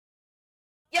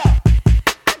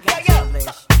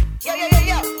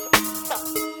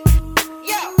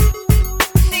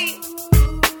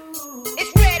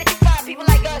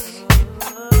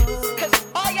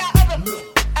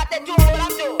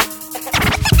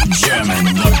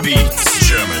Jamming the beats.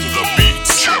 Jamming the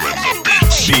beats. Jamming the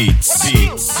beats.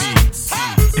 Beats.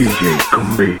 DJ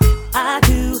Combi. I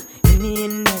do any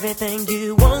and everything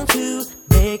you want to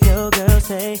make your girl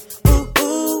say, ooh,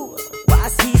 ooh,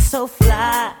 why's he so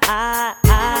fly?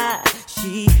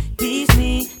 She please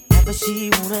me, never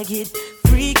she wanna get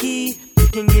freaky. You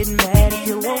can get mad if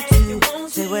you want to,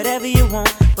 say whatever you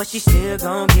want, but she still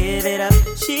gon' give it up.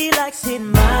 She likes it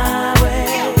my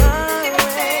way, my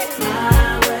way,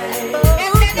 my way.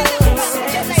 Can't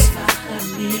satisfy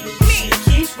me. She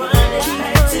keeps running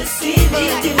back to see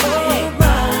me do it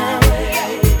my way,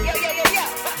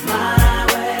 my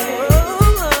way.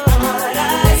 What I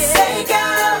say,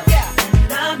 girl,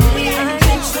 and I'm in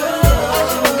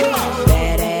control.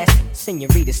 Badass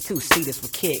senoritas, two-seaters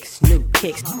with kicks, new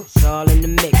kicks, it's all in the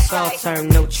mix. All turn,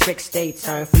 no tricks, they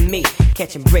turn for me.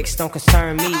 Catching bricks don't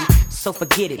concern me, so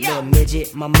forget it, little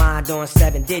midget. My mind on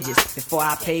 7 digits. Before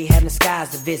I pay heaven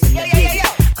skies to visit. Now dig it.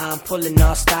 I'm pulling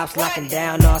all stops, locking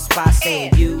down all spots,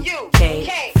 saying you can't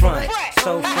front.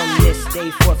 So from this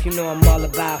day forth, you know I'm all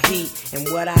about heat. And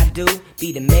what I do,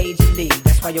 be the major league.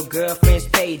 That's why your girlfriend's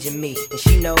paging me. And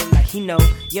she know, like he know,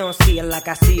 you don't see her like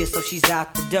I see her, so she's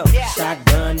out the door.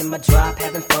 Shotgun in my drop,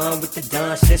 having fun with the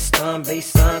done system.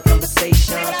 Based on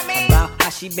conversation about how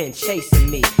she been chasing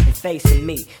me and facing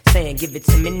me, saying give it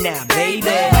to me now,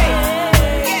 baby.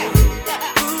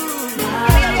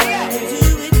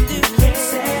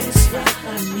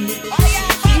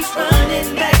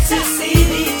 Running back to see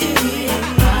me do it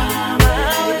my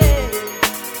way,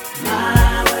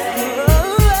 my way.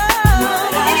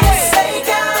 What I say,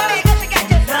 girl,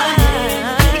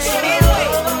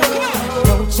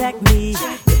 don't check me.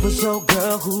 It was your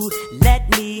girl who let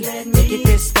me make it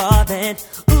this far. Then,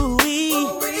 ooh-wee,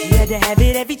 she had to have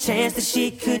it every chance that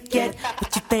she could get.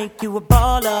 But you think you a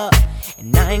baller,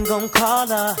 and I ain't gon' call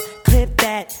her. Clip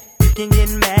that. You can get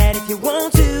mad if you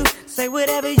want to, say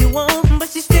whatever you want, but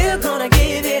she's still gonna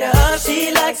give it up.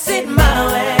 She likes it my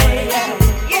way,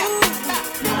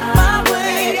 my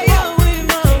way, my way,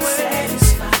 my way.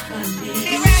 Satisfy me.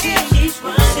 She keeps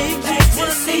running back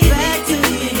to see me do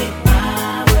it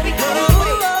my way.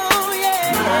 Oh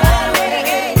yeah, my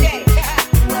way.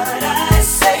 What I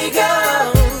say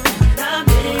goes. I'm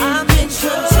in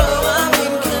control. I'm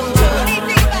in control.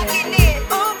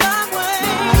 Oh my way.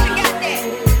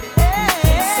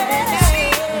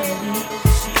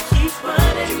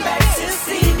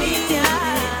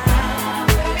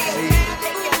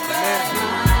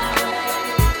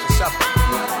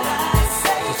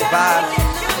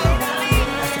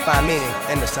 That's the fine meaning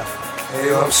in the stuff.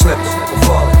 Hey yo, I'm slipping, I'm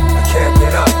falling, I can't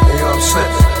get up. Hey yo, I'm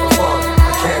slipping, I'm falling,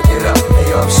 I can't get up. Hey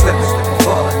yo, I'm slipping, I'm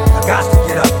falling, I got to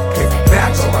get up. Get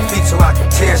back on my feet so I can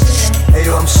tear shit. Hey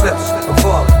yo, I'm slipping, I'm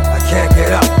falling, I can't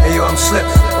get up. Hey yo, I'm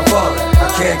slipping, I'm falling,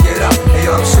 I can't get up. Hey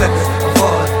yo, I'm slipping, I'm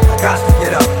falling, I got to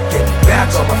get up. Get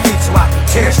back on my feet so I can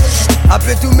tear shit. I've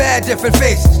been through mad different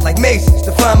phases, like mazes,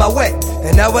 to find my way.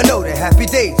 And now I know that happy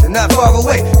days are not far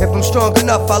away. If I'm strong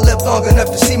enough, I'll live long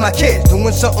enough to see my kids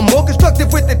doing something more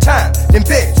constructive with the time than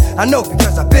biz. I know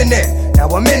because I've been there, now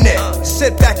I'm in there.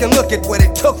 Sit back and look at what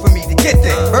it took for me to get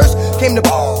there. First came the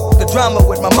drama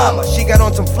with my mama. She got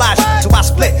on some fly shit, so I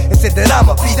split and said that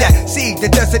I'ma be that seed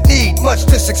that doesn't need much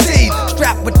to succeed.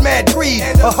 Strapped with mad greed,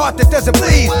 a heart that doesn't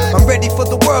bleed. I'm ready for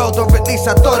the world, or at least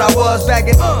I thought I was.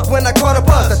 Bagging when I caught a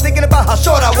buzz, I was thinking about how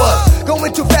short I was.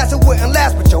 Going too fast, it wouldn't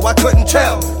last, but yo, I couldn't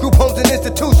tell. Group homes and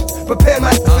institutions prepare my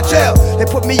for jail. They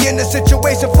put me in a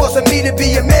situation forcing me to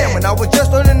be a man when I was just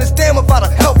learning to stand without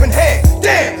a helping hand.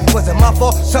 Damn, was it my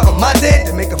fault? Something I did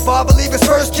to make a father leave his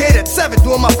first kid at 7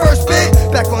 doing my first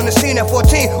bid. Back on the scene at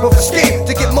 14 with a scheme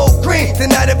to get more green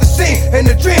than I'd ever seen in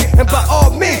a dream. And by all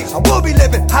means, I will be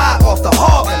living high off the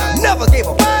hog. And I never gave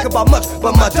a fuck about much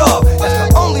but my dog. That's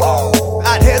the only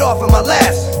I'd head off in my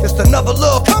last. Just another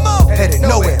little come on, headed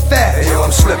nowhere fast. Hey yo,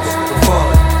 I'm slipping, I'm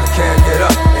falling, I can't get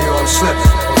up. Hey yo, I'm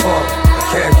slipping, I'm falling, I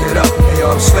can't get up. Hey yo,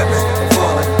 I'm slipping, I'm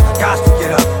falling, I got to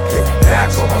get up. Get back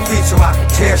on my feet so I can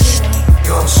tear shit.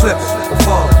 Yo, I'm slipping, I'm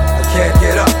falling, I can't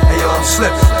get up. Hey yo, I'm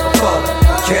slipping, I'm falling,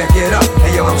 I can't get up.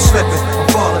 Hey yo, I'm slipping, I'm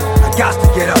falling, I got to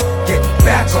get up. Get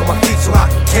back on my feet so I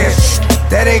can tear shit.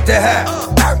 That ain't the half.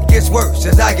 It gets worse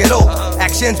as I get older.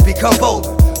 Actions become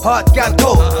bolder. Heart got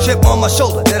cold. Chip on my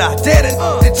shoulder that I didn't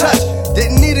touch.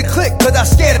 Didn't need a click, cause I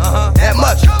scared it that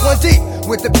much. One deep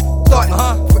with the starting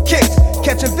for kicks.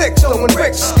 Catching Vicks, throwing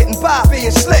bricks. Getting by,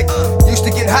 being slick. Used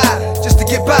to get high just to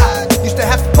get by. Used to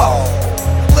have to ball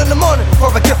in the morning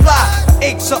before I get fly.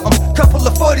 I ate something, couple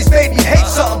of 40s made me hate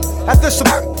something. After some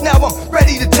now I'm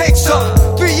ready to take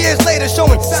something. 3 years later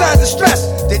showing signs of stress.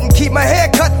 Didn't keep my hair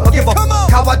cut or give a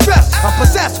how I dress. I'm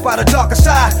possessed by the darker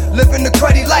side, living the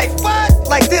cruddy life.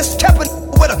 Like this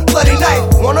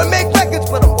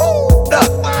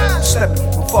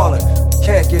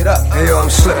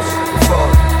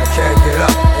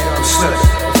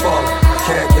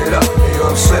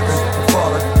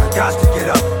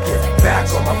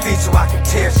back on my feet so I can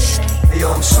tear shit. Hey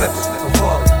yo, I'm slipping, I'm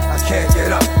falling, I can't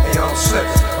get up. Hey yo, I'm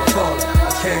slipping, I'm falling,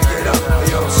 I can't get up.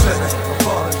 Hey yo, I'm slipping, I'm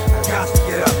falling, I got to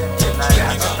get up. Get back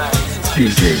up.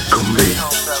 DJ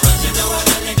Combi.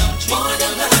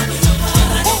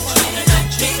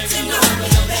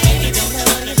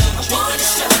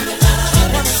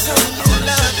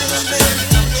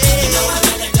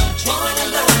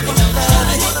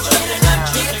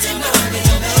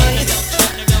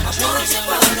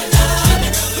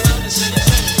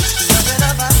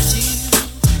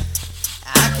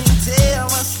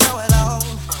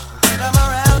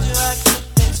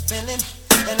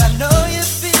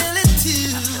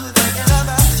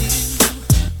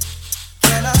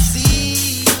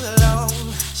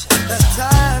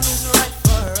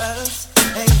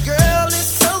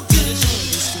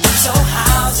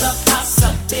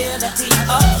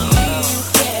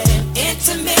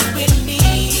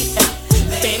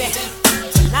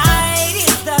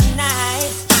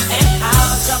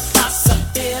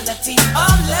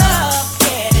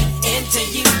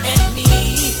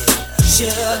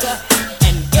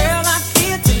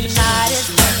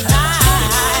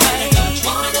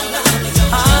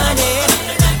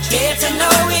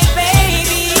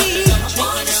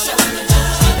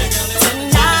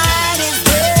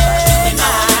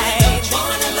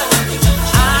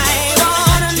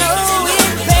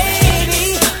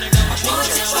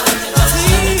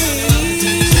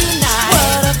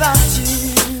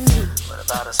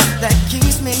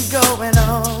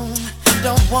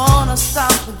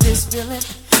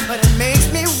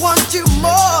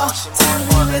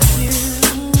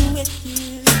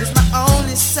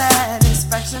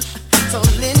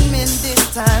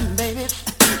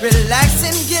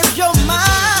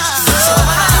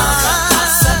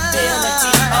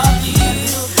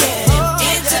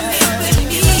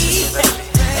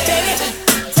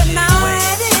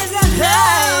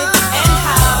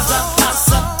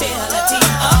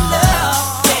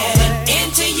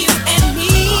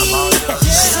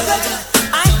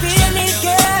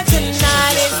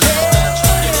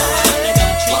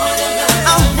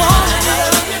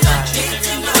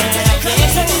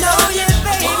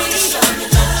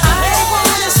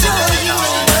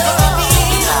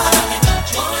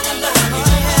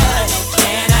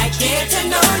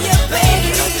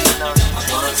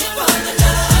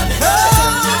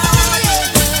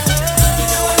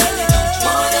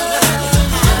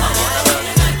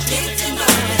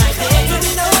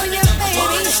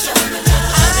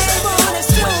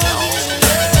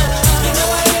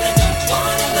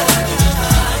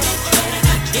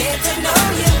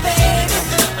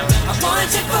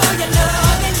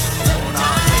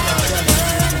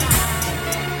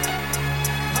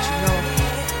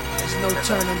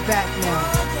 Turning back now.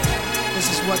 This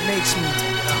is what makes me.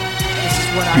 This is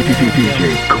what I am.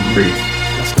 DJ Combi.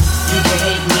 You can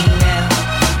hate me now,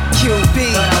 QB,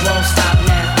 but I won't stop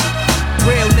now.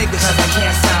 real niggas, Cause I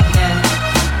can't stop now.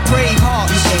 brave You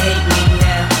hearts. can hate me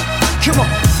now, Come on.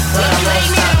 but I won't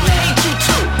stop now.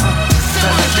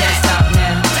 Cause I can't stop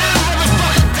now.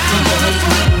 You can hate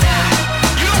me now.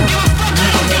 You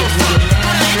can hate me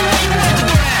now.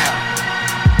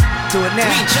 Do it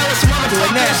now. Do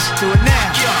it now. Do it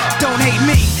now. Don't hate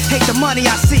me. Hate the money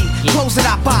I see. Clothes that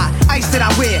I buy. Ice that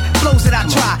I wear. Flows that I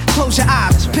try. Close your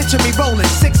eyes. Picture me rolling.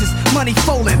 Sixes. Money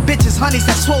folding. Bitches. Honeys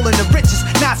that swollen. The richest.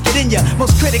 Knots get in ya.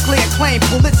 Most critically acclaimed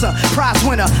Pulitzer Prize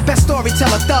winner. Best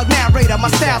storyteller. Thug narrator. My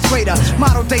style's greater.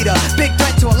 Model data. Big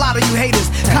threat to a lot of you haters.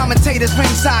 Commentators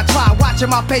ringside try.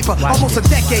 Watching my paper. Almost a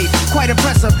decade. Quite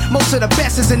impressive. Most of the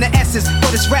best is in the essence.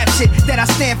 But it's rap shit that I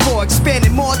stand for.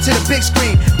 Expanding more to the big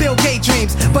screen. Bill Gates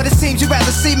dreams. But it seems you'd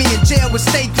rather see me in jail with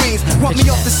state dreams. Want me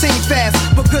off the scene fast.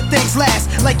 But good things last.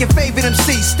 Like your favorite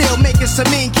MC. Still making some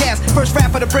mean cast. First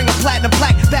rapper to bring a platinum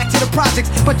plaque back to the projects.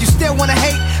 But you still wanna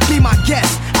hate? Be my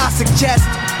guest. I suggest.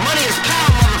 Money is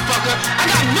power, motherfucker. I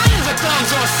got millions of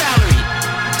thumbs on salary.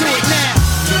 Do it now.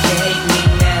 You can hate me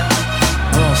now,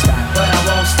 I won't stop. but I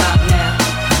won't stop now.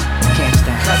 Can't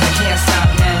stop. Cause I can't stop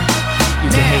now. You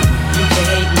can hate me. You can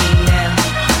hate me now,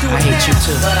 Do I it hate now. you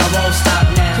too. but I won't stop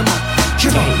now. Come on.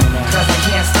 Come on. Cause I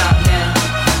can't stop now.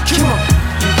 Come on.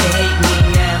 You can hate me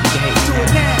now. Do it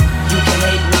now. You can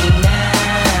hate me now.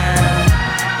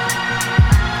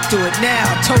 Do it now.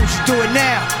 I told you, do it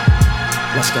now.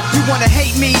 Let's go. You wanna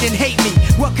hate me, then hate me.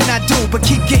 What can I do but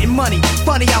keep getting money?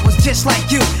 Funny, I was just like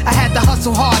you. I had to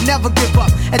hustle hard, never give up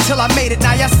until I made it.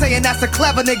 Now y'all saying that's a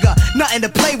clever nigga, nothing to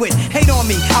play with. Hate on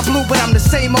me, I blew, but I'm the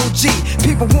same OG.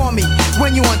 People warn me,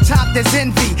 when you on top, there's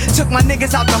envy. Took my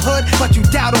niggas out the hood, but you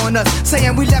doubt on us.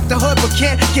 Saying we left the hood, but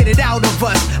can't get it out of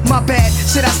us. My bad,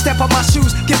 should I step on my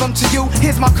shoes, give them to you?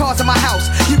 Here's my cars and my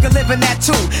house, you can live in that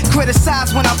too.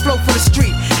 Criticize when I flow for the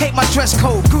street. Hate my dress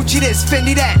code, Gucci this,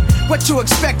 Fendi that. What you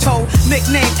expect, ho?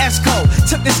 Nickname Esco.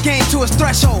 Took this game to its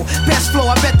threshold. Best flow,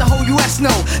 I bet the whole US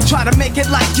know. Try to make it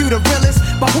like you the realest,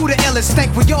 but who the illest?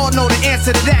 Think we all know the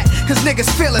answer to that, cause niggas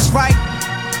feel us, right?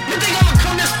 You think I'ma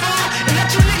come this far and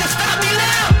let you niggas stop me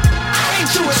now? I ain't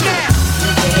Do you it too. now.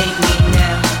 You can hate me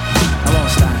now, I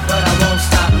won't stop. but I won't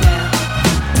stop now.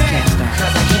 Can't stop.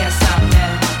 Cause I can't stop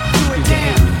now. Do it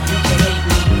now. You can hate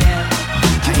me now,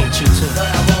 I hate you too.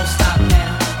 but I won't stop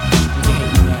now. You can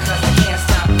hate me now. Cause I can't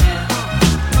stop now.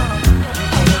 You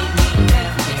can hate me now.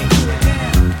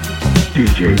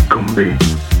 DJ Combi.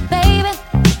 Baby,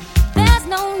 there's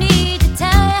no need to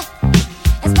tell you.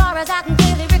 As far as I can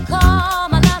clearly recall,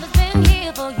 my love has been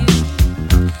here for you.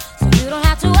 So you don't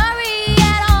have to worry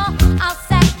at all. I'll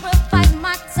sacrifice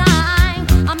my time.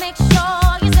 I'll make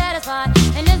sure you're satisfied.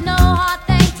 And there's no hard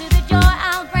thing to the joy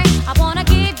I'll bring. I wanna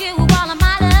give you all of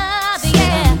my love,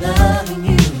 yeah. I'm loving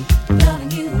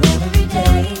you every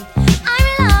day. I'm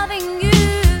loving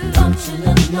you. Don't you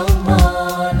look no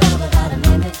more, love without a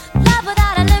limit. Love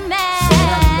without a limit.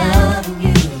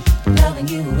 Loving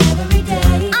you every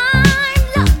day. I'm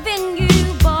loving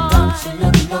you, boy. Don't you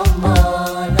look no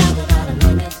more, love without a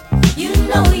limit. You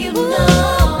know,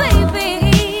 Ooh,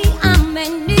 baby, I'm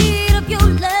in need of your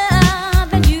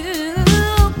love, and you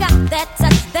got that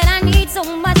touch that I need so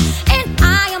much, and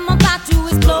I am about to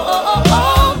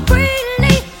explore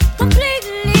freely,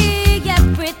 completely,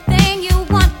 everything you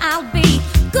want. I'll be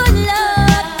good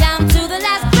love down to the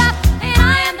last drop, and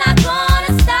I am not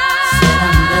gonna stop.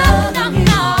 No,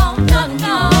 no, no,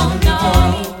 no, no.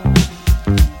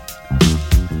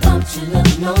 don't you look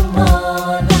no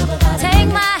more, love without a Take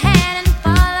limit. my hand and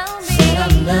follow Said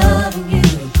I'm me.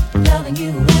 loving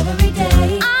you every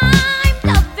day. I'm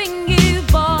loving you,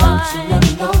 boy. Don't you look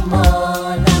no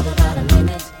more, love without a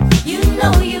limit. You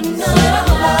know, Said I'm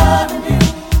loving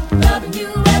you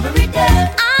every day.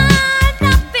 I'm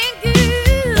loving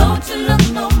you. Don't you look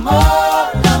no more,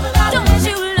 love without a Don't limit.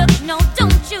 you look, no,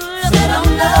 don't you look. Said I'm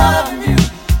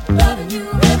loving you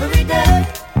every day.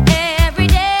 Every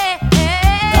day.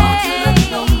 Don't you look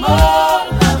no more,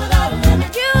 love without a limit.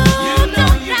 You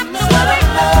don't have to worry.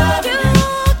 You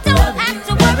don't have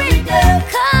to worry.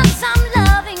 'Cause I'm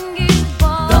loving you,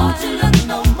 boy. Don't you look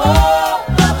no more,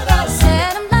 love without a limit.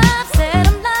 Said I'm loving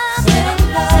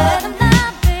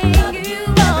you,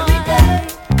 every boy. day.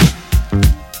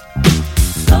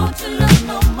 Don't you look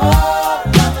no more,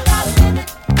 love without a limit.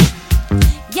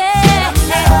 Yeah.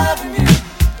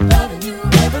 Loving you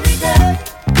every day.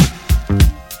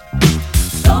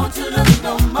 Don't you look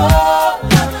no more,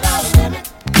 love without a limit.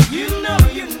 You know.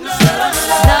 Loving you,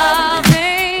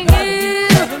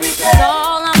 every that's day.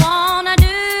 all I wanna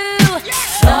do.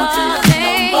 Don't you look no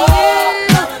Loving more, you,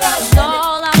 love without a that's limit.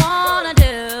 all I wanna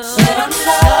do. Said I'm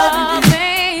loving you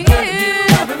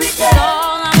every day. That's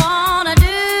all I wanna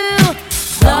do.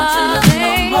 Don't you look no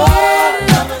Loving more, you,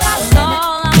 love without a that's limit.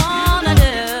 all I wanna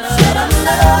do. Said I'm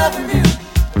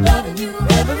loving you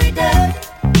every day.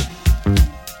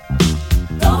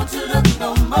 Don't you look no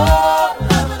more,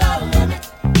 love without a limit.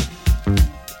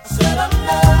 Said I'm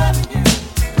loving you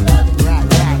every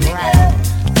day.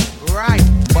 Right,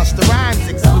 Busta Rhymes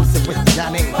exclusive with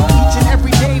Johnny. Each and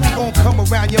every day we gon' come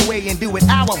around your way and do it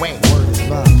our way. Word is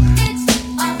love.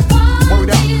 Word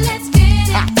up.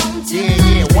 Ha.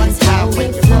 Yeah, one time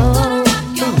with your love.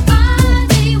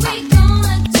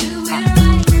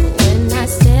 When I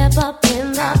step up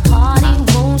in the party,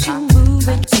 won't you move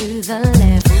it to the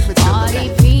left? Party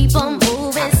people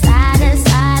moving side to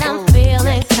side, I'm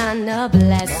feeling kinda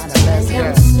blessed.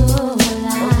 I'm so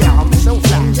alive, Yeah, I'm so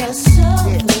fly. just so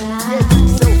Yeah, you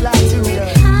so fly too, girl.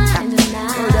 kinda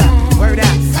nice. Word up.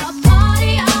 So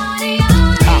party, party,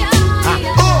 party,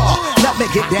 party. Let me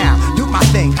get down, do my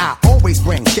thing. I always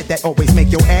bring shit that always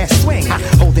make your ass swing.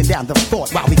 Holding down the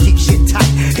fort while we keep shit tight.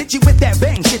 Hit you with that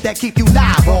bang shit that keep you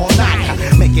live all night.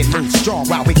 Make it move strong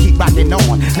while we keep rocking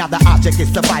on. Now the object is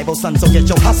survival, son, so get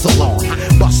your hustle on.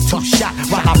 Bust 2 shot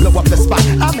while I blow up the spot.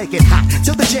 I make it hot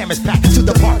till the jam is packed to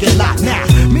the parking lot. Now,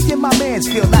 me and my mans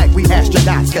feel like we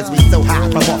astronauts, cause we so high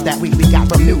from off that weed we got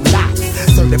from New Lots.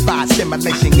 Certified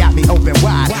stimulation got me open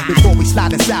wide. Before we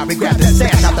slide inside, we grab the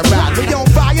stash out the ride. We on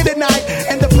fire tonight,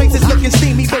 and the place is looking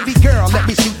steamy. Baby girl, let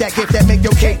me shoot that gift that make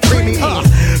your cake creamy.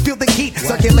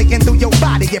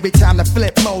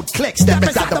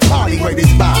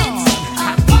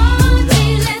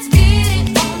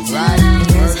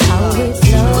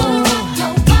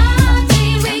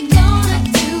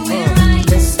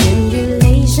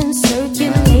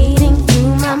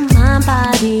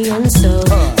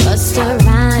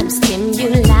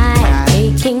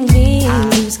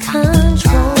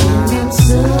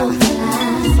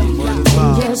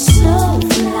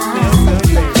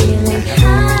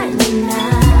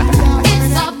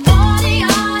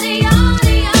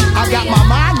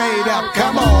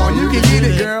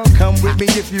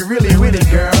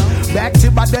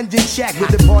 dungeon shack where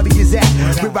the party is at,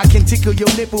 where I can tickle your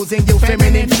nipples and your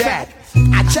feminine fat.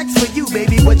 I checks for you,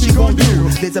 baby, what you gon' do?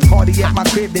 There's a party at my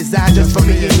crib designed just for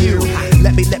me and you.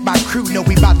 Let my crew know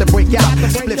we bout to break out.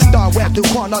 Split star web through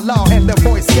corner law and the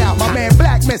Boy Scout. My man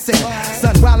Black missing,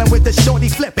 son wildin' with the shorty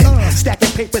flipping,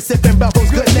 stacking paper, sipping bubbles,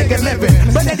 good nigga living.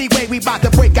 But anyway, we bout to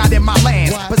break out in my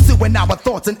lands, pursuing our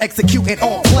thoughts and executing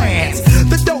all plans.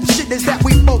 The dope shit is that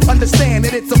we both understand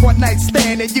that it's a one night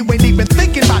stand and you ain't even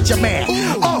thinking about your man.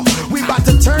 Oh, we bout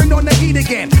to turn on the heat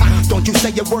again. Don't you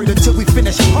say a word until we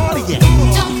finish partying. Don't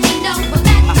you know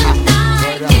that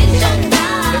tonight is your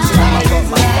night?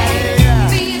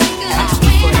 Feeling good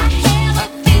when I have a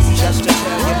piece. Just to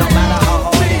tell you, no matter how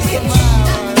hard it gets,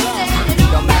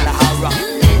 no matter how rough,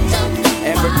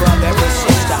 every brother, every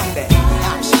sister out there,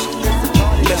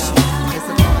 listen,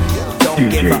 don't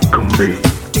give up.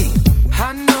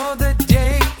 I know the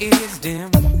day is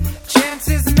dim,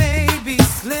 chances may be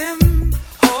slim.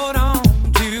 Hold on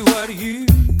to what you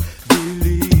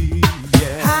believe.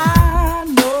 I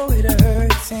know it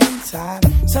hurts inside.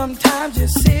 Sometimes you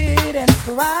sit and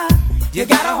cry. You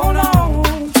gotta hold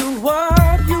on to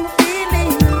what you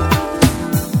believe.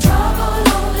 Trouble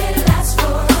only lasts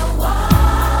for a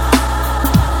while.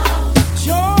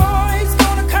 Joy's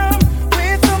gonna come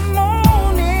with the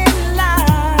morning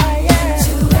light.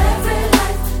 To every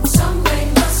life, some rain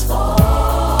must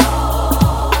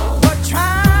fall. But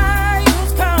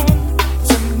trials come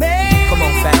to make Come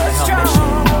on, family, us help me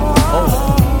strong.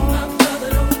 My brother,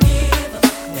 don't give up.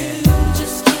 You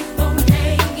just keep on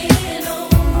hanging on.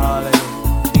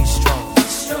 Hallelujah. Be strong.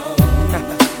 Strong.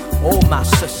 Oh, my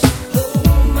sister.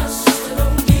 My sister,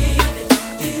 don't give it.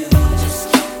 You just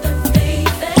keep the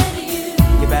faith that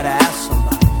you You better ask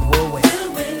somebody. We'll win.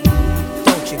 will win.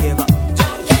 Don't you give up.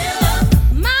 Don't give up.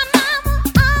 My mama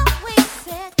always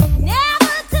said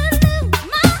never to lose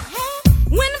my head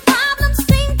when problems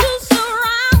seem to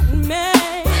surround me.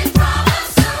 When problems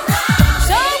surround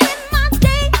so when my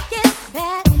day gets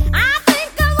bad, I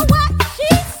think of what she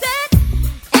said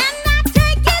and I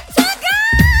take it to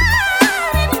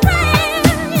God and pray.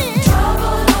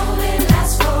 Trouble only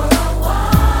lasts for a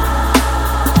while,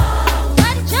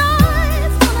 but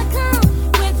joy's gonna come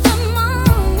with the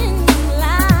morning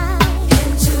light.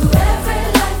 Into every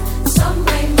life, some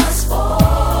rain must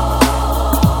fall.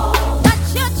 But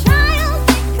your trials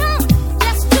they come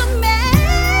just to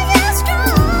make you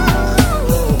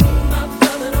strong. My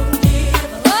brother, don't give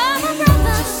up. Oh, my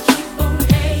brother, just keep on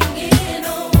hanging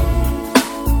on.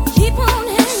 Keep on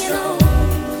hanging on.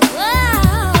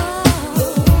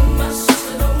 My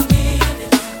sister, don't give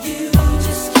it. You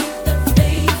just keep the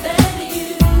faith that you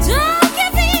don't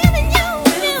give in and you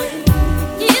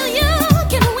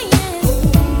can win.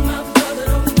 My brother,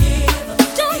 don't give up.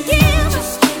 Don't give up.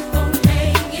 Just keep on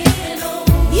hanging on.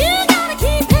 You gotta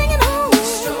keep hanging on.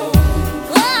 Strong.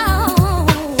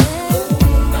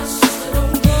 My sister,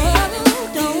 don't give it.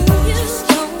 Don't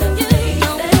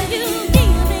you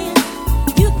give in.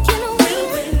 You can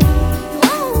win.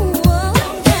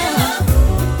 Don't give up.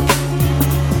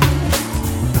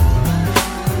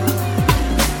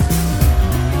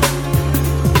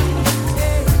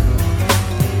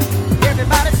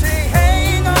 Everybody say,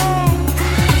 hang on.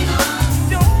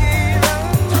 Don't give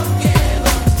up.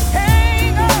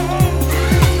 Hang on.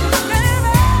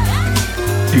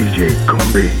 DJ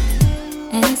Combi.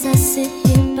 As I sit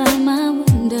here by my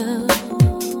window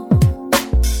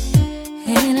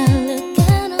and I look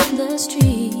out on the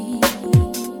street,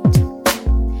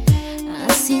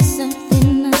 I see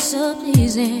something not so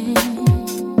pleasing.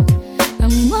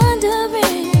 I'm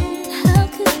wondering, how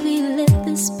could we let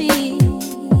this be?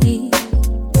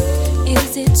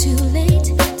 Is it too late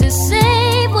to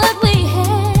save what we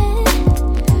had?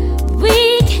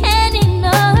 We can't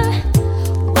ignore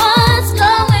what's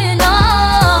going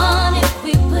on. If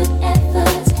we put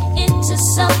efforts into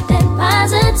something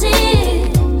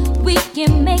positive, we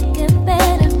can make a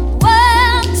better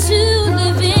world to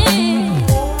live in.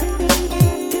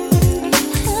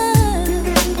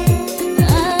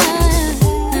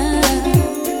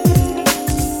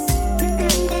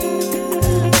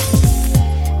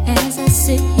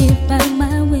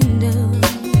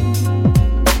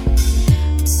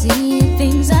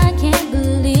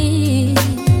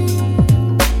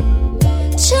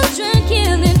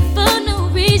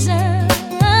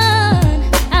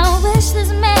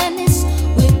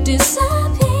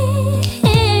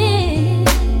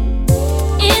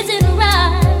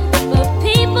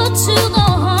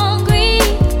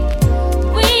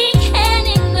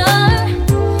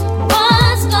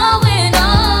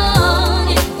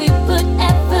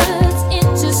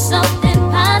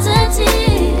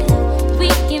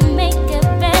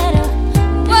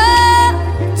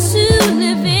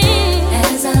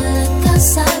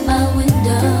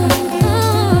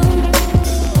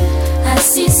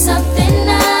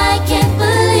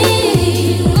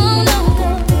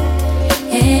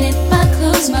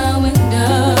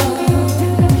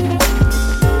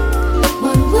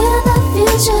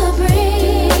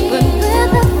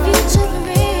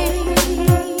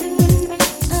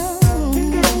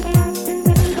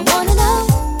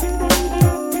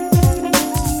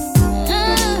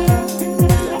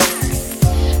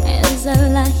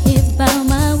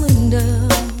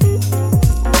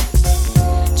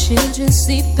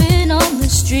 sleeping on the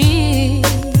street.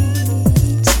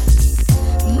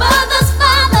 Mothers,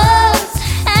 fathers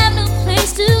have no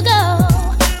place to go.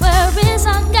 Where is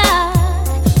our God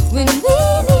when we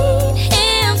need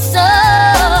Him so?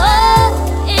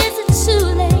 Is it too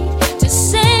late to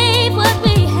save what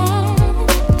we have?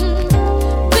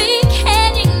 We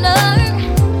can't ignore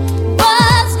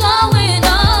what's going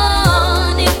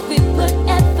on. If we put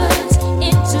efforts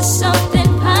into something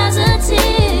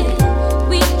positive,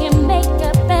 we can make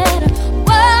a better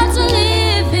world to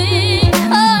live in.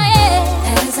 Oh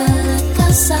yeah. As I look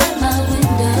outside my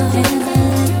window,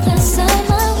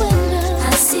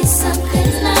 I see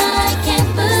something I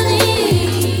can't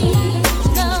believe.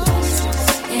 No,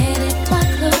 and if I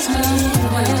close my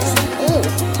window,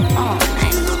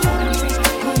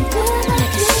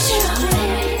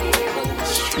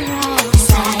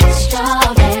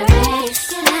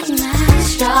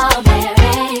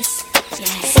 strawberries.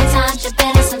 Sometimes you're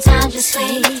bitter, sometimes you're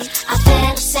sweet. I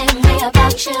feel the same way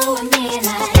about you and me,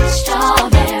 like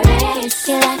strawberries.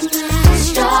 You like my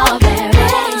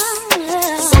strawberries.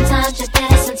 Sometimes you're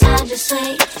bitter, sometimes you're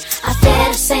sweet. I feel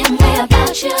the same way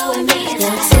about you and me,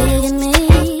 like taking me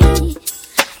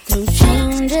through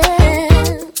changes.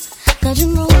 'Cause you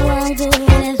know I'll do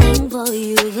anything for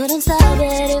you. Couldn't stop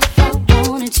it if I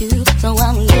wanted to. So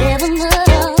I'm living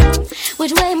up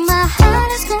which way my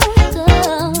heart is gonna go.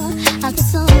 I got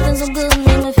something so good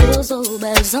make me feel so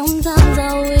bad. Sometimes I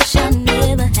wish I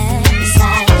never had. It's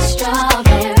like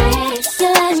strawberries. You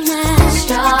like my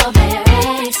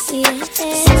strawberries. Yeah.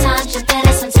 Sometimes you're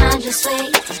bitter, sometimes you're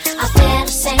sweet. I feel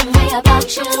the same way about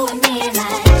you and me,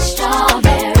 like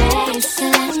strawberries. You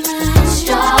like my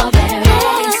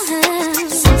strawberries.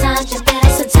 Sometimes you're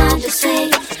bitter, sometimes you're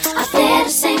sweet. I feel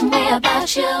the same way about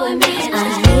you and me,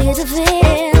 like I need to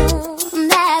feel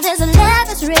that there's a love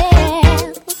that's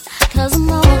real. 'Cause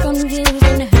I'm all confused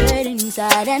and hurt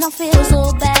inside, and I feel so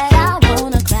bad I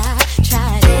wanna cry.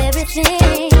 Tried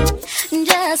everything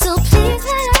just to please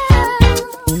my love.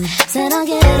 Said I'll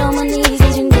get on my knees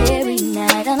each and every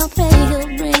night, and I'll pray you'll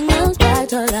bring us back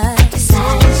to life. It's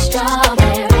like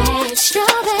strawberries,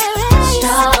 strawberries,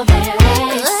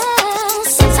 strawberries. Oh,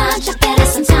 sometimes you're bitter,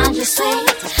 sometimes you're sweet.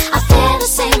 I feel the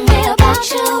same way about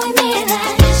you and me,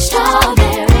 like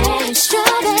strawberries,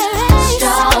 strawberries,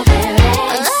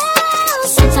 strawberries. Oh,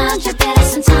 sometimes you're bitter,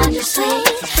 sometimes you're sweet.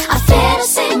 I feel the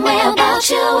same way about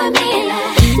you and me,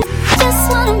 like I just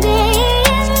wanna be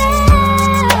in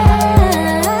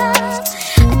love.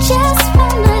 I just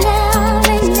wanna love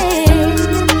me.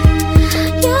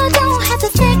 You don't have to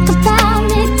think about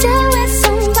me doing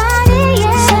somebody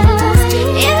else.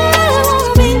 You wanna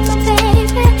be my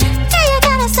baby. Yeah, you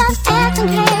gotta stop acting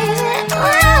crazy.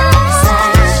 It's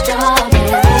like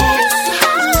strawberries,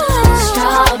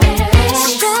 strawberries,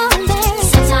 strawberries.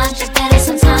 Sometimes you're better,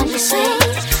 sometimes you're sweet.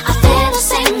 I feel the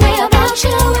same way about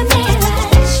you and me,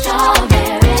 like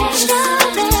strawberries,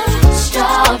 strawberries,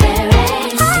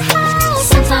 strawberries.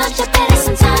 Sometimes you're better,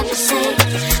 sometimes you're sweet.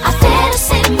 I feel the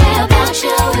same way about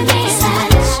you and me,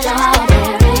 like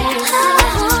strawberries, strawberries.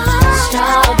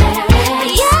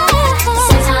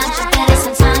 Sometimes you're better,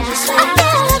 sometimes you're sweet.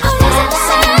 I feel the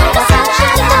same way about you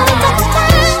and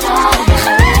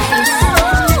me, like strawberries,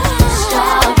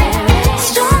 strawberries,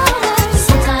 strawberries.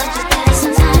 Sometimes you're better,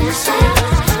 sometimes you're sweet.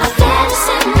 I feel the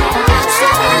same way about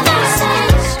you and me, like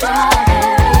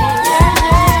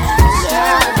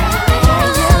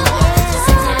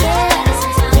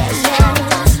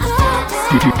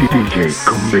DJ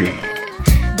Combi.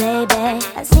 Baby,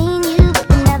 I've seen you, but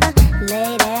never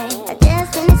lady. I just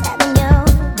finished having you,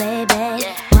 baby.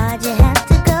 Why'd you have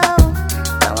to go?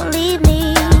 Don't leave me,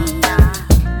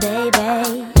 baby.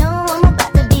 No, I'm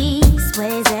about to be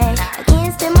swayzy. I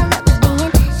can't stand my love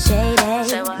being shady.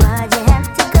 Why'd you have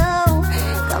to go?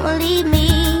 Don't leave me.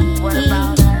 What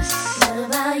about us? What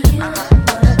about you?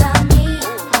 What about me?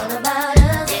 What about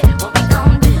us? What we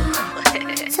gon' do?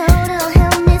 Total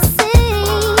help me sing.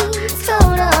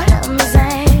 Total help me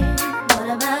sing. What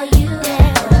about you?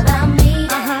 What about me?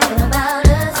 What about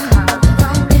us? What we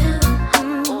gon' do?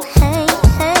 Hey,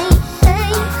 hey,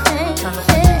 hey,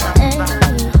 hey, hey.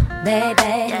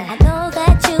 Baby, I know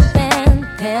that you've been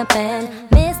pimping,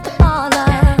 Mr.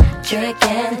 Parlor,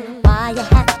 tricking. Why you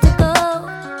have to go?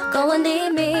 Go and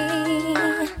leave me,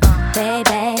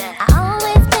 baby. I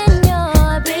always been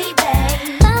your baby.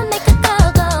 Don't make a girl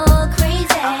go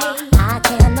crazy. I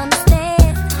can't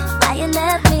understand why you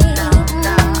left me.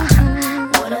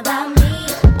 What about me?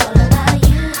 What about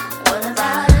you? What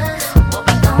about us? What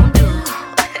we gon' do?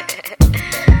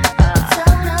 So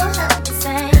no help to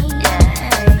say.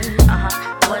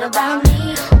 What about me?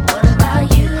 What about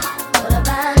you? What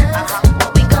about us? What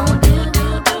we gon' do?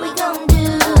 We gon' do?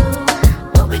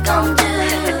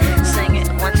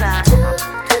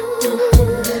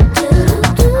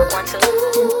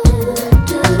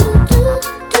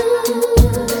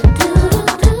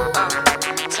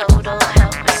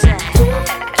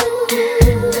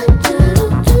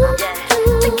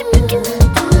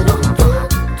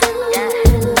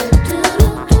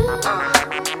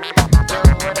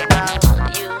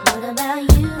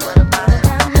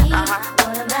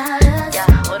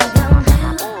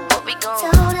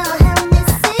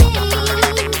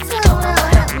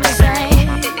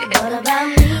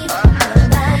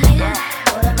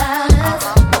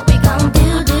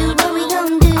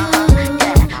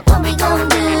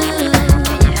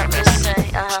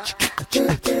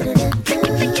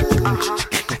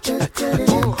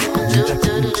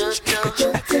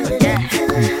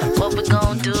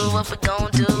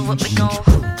 we gon'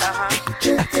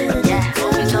 yeah,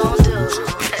 what we gon' do?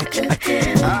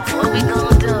 What we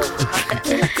gon' do?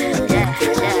 Yeah.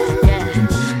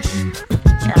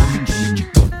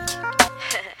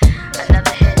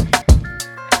 Another hit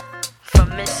from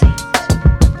Missy,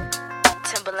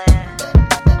 Timberland.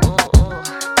 Ooh,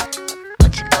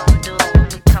 what you gon' do when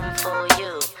we come for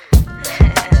you?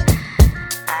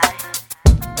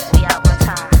 We out one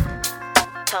time,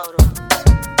 total.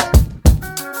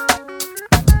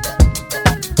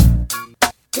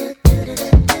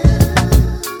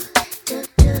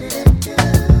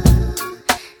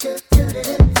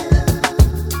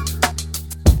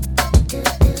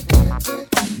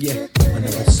 Yeah,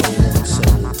 another soul on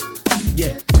soul.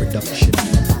 Yeah, production.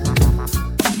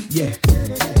 Yeah.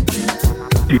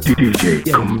 DJ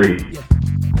Combi.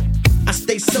 I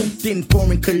stay soaked in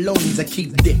foreign colognes. I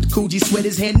keep dipped. Coogee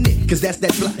sweaters hand knit, cause that's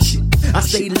that fly shit. I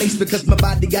stay laced because my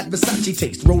body got Versace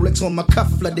taste. Rolex on my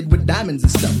cuff, flooded with diamonds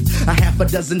and stuff. A half a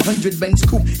dozen 100 Benz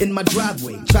coupe in my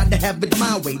driveway. Tried to have it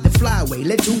my way, the flyway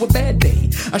led to a bad day.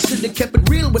 I should've kept it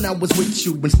real when I was with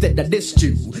you. Instead I dissed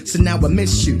you, so now I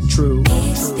miss you, true.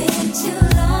 It's been too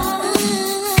long.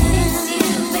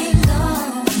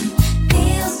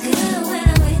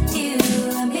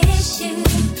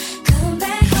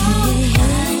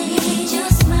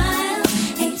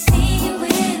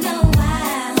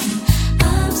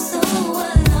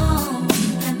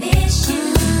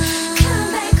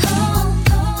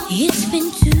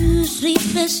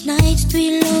 Sleepless nights,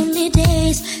 3 lonely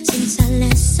days since I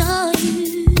last saw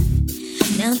you.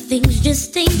 Now things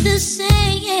just ain't the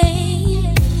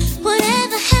same.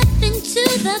 Whatever happened to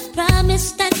the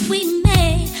promise that we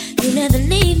made? You'll never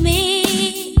leave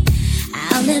me,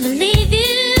 I'll never leave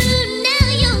you. Now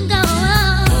you're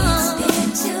gone.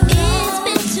 It's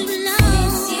been too long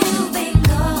since you've been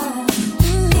gone.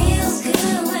 Feels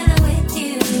good when I'm with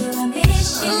you. I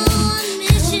miss you.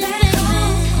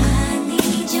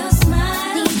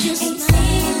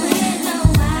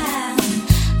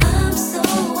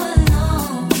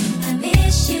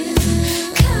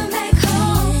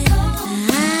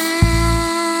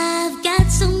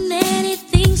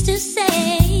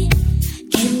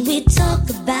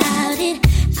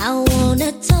 I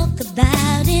wanna talk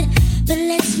about it, but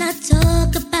let's not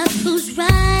talk about who's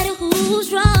right or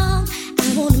who's wrong.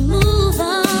 I wanna move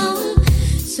on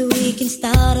so we can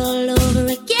start all over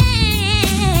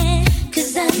again.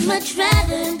 Cause I'd much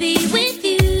rather be with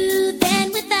you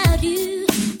than without you.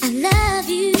 I love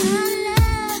you,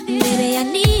 baby, I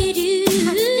need you.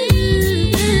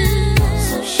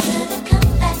 So sugar, come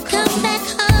back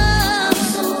home.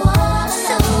 I'm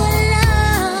so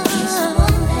alone. Need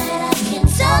someone that I can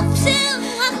talk to.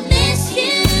 I miss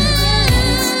you.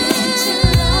 It's been too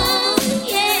long,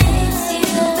 yeah. Since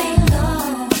you've been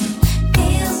gone.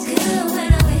 Feels good when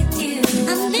I'm with you.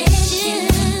 I miss you.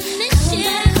 Come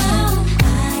back home.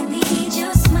 I need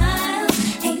your smile.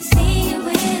 Ain't seen you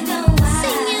in a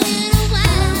while.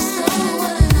 I'm so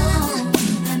alone.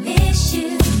 I miss you.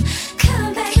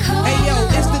 Come back home. Hey yo,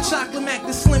 it's the Chocolate Mac,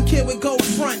 the slim kid with gold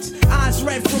fronts. Eyes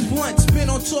red from blunts, been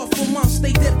on tour for months.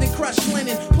 They dipped in crushed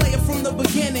linen, play it from the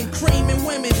beginning. Creaming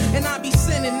women, and I be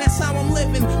sinning, that's how I'm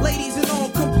living. Ladies in all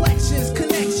complexions,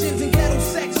 connections and ghetto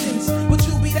sections. But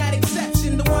you be that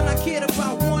exception, the one I cared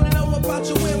about. Wanna know about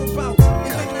your whereabouts.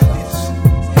 And like this.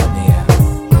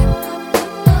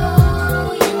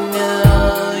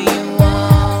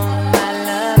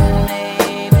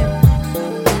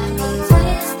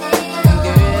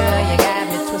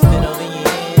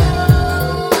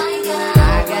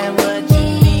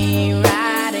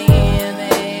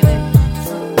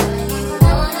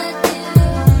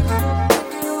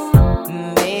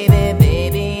 Baby,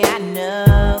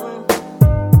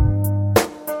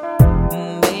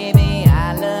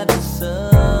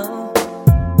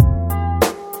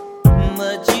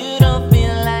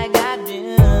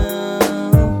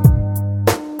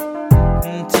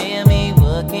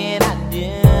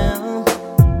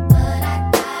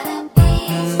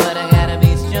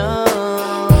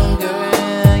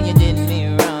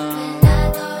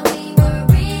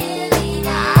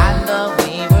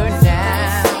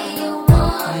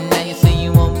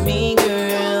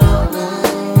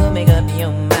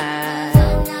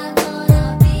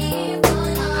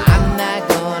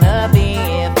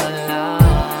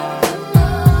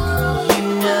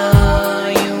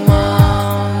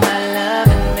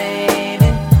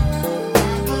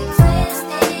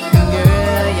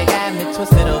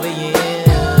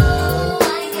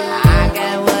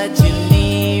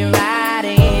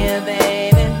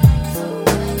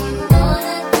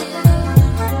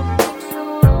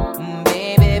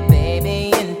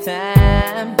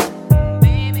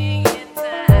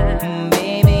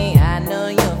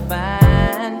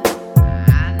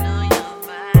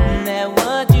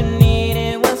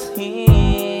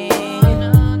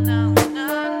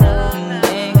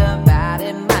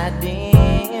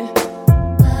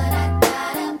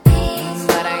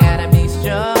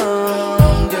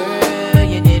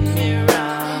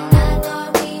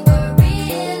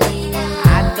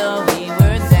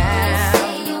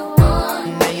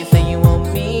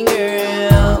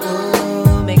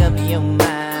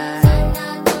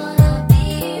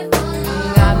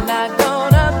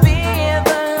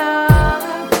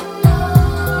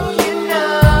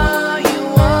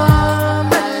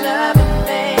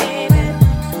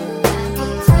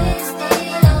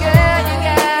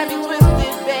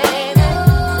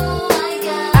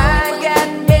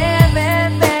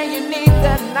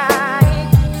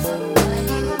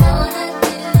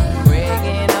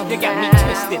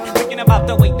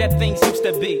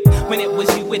 to be. When it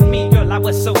was you with me, girl, I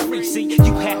was so free. See,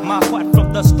 you had my heart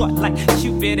from the start like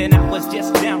Cupid, and I was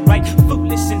just downright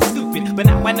foolish and stupid. But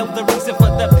now I know the reason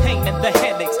for the pain and the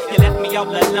headaches. You left me all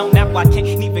alone, now I can't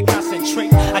even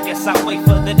concentrate. I guess I'll wait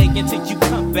for the day until you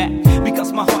come back,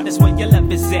 because my heart is where your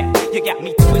love is at. You got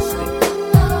me twisted.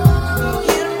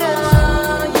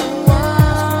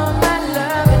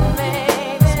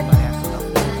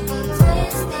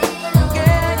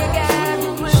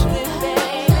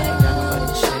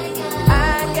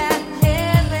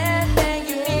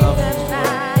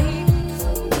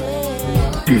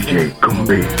 DJ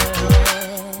Combi.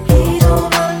 He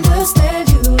don't understand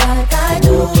you like I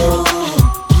do.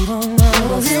 He don't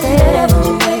understand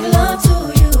you. Make love to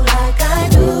you like I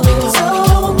do.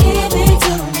 So give it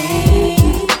to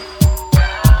me,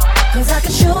 'cause I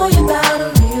can show you about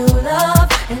a real love,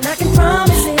 and I can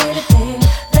promise anything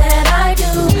that I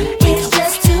do is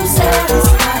just to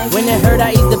satisfy you. When it hurt,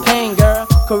 I ease the pain, girl.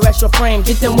 Caress your frame,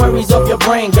 get them worries off your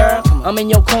brain, girl. I'm in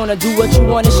your corner, do what you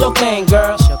want, it's your thing,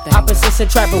 girl. Opposites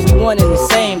attract, but we one and the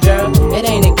same, girl. It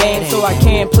ain't a game, so I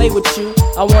can't play with you.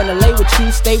 I wanna lay with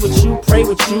you, stay with you, pray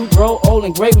with you, grow old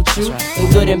and great with you.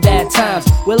 In good and bad times,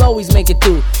 we'll always make it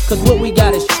through, 'cause what we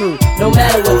got is true, no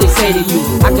matter what they say to you.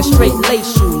 I can straight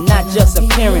lace you, not just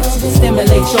appearance.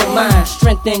 Stimulate your mind,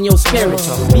 strengthen your spirit.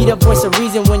 Be the voice of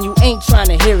reason when you ain't trying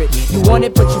to hear it. You want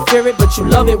it, but you fear it, but you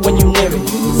love it when you near it.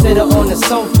 Sit her on the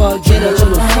sofa, get a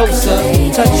little closer,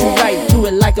 touch you right, do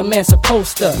it like a man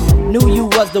supposed to. Knew you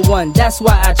was the one, that's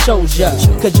why I chose ya,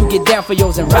 'cause you get down for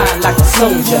yours and ride like a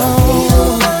soldier. He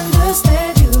don't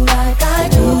understand you like I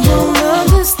do. He don't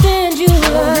understand you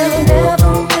like I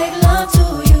never make love to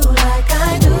you like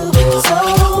I do.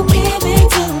 So give it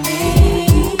to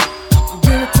me.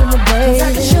 Give it to me, baby. 'Cause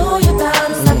I can show you about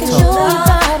it, I can show you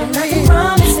about it, and I can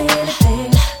promise anything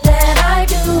that I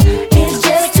do is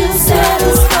just to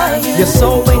satisfy you. Your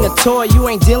soul ain't a toy, you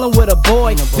ain't dealing with a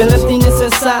boy. Feel emptiness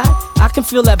inside, I can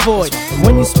feel that void.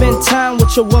 When you spend time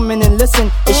with your woman and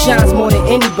listen, it shines more than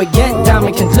any baguette,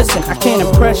 diamond can glisten. I can't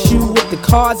impress you with the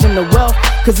cars and the wealth,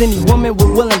 'cause any woman with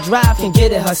will and drive can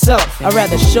get it herself. I'd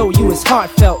rather show you it's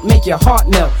heartfelt, make your heart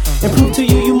melt, and prove to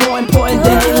you you more important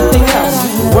than anything else.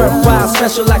 Worthwhile,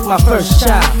 special like my first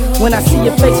child. When I see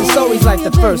your face, it's always like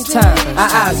the first time our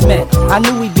eyes met. I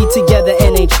knew we'd be together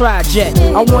and ain't tried yet.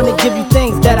 I wanna give you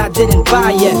things that I didn't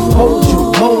buy yet. Hold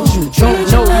you, mold you,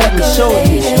 don't know, let me show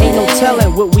you. Ain't no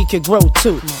telling what we could grow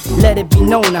to. Let it be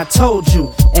known I told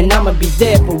you, and I'ma be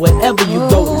there for whatever you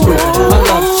go through. My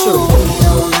love's true. He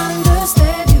don't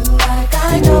understand you like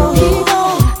I do. He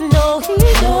don't, no, he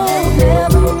don't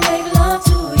never make love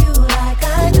to you like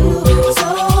I do.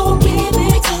 So give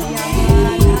it to me,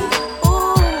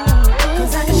 ooh,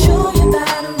 'cause I can show you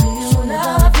about a real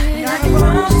love, and I can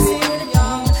promise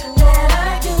anything that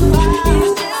I do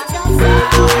is just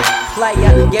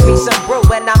Player, give me some brew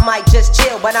and I might just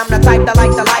chill. But I'm the type that like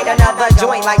to light another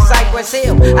joint like Cypress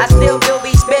Hill. I still do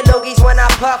be spit loogies when I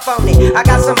puff on it. I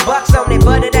got some bucks on it,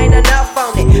 but it ain't enough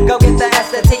on it. Go get the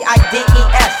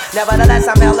S-T-I-D-E-S. Nevertheless,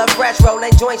 I'm hella fresh,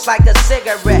 rolling joints like a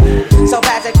cigarette. So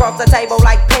pass it across the table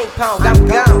like ping pong. I'm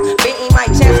gone, beating my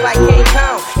chest like King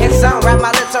Kong. It's on, wrap my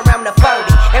lips around the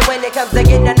 40. And when it comes to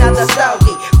getting another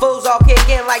stogie, fools all kick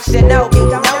in like Shinobi.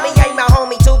 Know me ain't my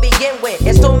homie to begin with.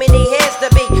 It's too many heads to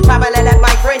be. Probably let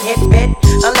my friend hit bit.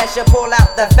 Unless you pull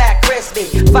out the fat crispy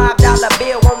 $5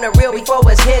 bill on the real before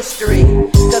it's history.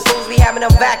 'Cause fools be having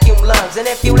them vacuum lungs, and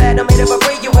if you let them hit it for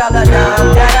free, you hella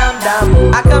dumb,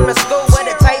 da-dum-dum. I come to school with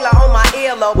a Taylor on my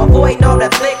earlobe, avoiding all the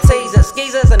flick teasers,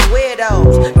 skeezers, and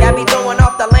weirdos. Got me throwing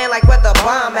off the land like where the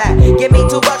bomb at. Give me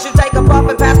 $2, you take a puff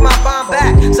and pass my bomb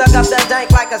back. Suck up the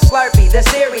dank like a Slurpee. The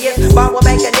serious bomb will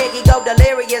make a nigga go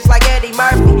delirious like Eddie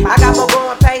Murphy. I got more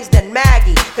growing pains than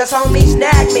Maggie, 'cause homie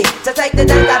snagged me to take the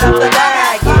dank out of the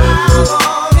bag.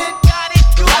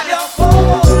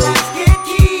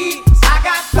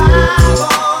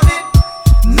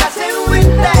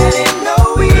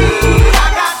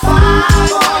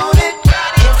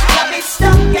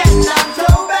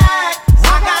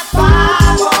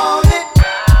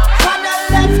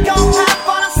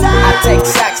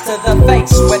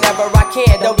 Whenever I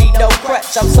can, don't need no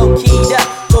crutch, I'm so keyed up,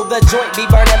 so the joint be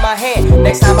burning my hand.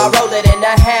 Next time I roll it in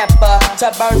a hamper,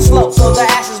 to burn slow, so the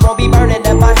ashes won't be burning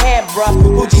in my hand, bruh.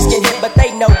 Hoogies get hit, but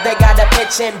they know they got a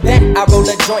pitch and bent. I roll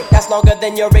a joint that's longer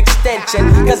than your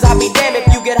extension, 'cause I'll be damned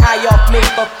if you get high off me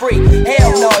for free.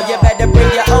 Hell no, you better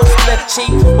bring your own split,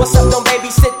 cheap. What's up, don't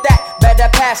babysit that, better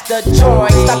pass the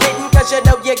joint. Stop hitting 'cause you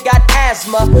know you got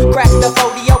asthma. Crack the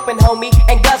 40 open, homie,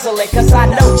 and guzzle it, 'cause I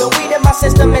know the weed in my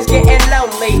system is getting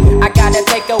lonely. I gotta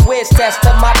take a whiz test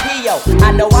of my P.O.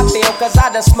 I know I feel 'cause I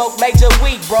done smoked major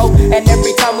weed, bro. And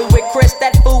every time we with Chris, that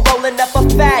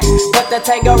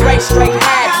Tangeray straight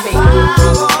had me.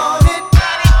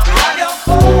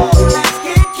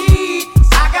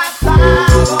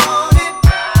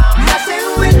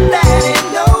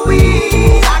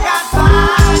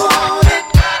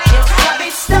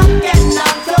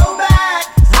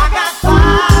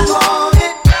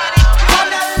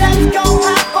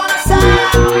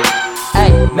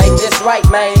 Right,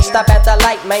 man, stop at the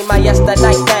light, man. My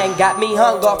yesterday thing got me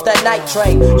hung off the night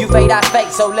train. You fade, I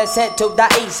fake, so let's head to the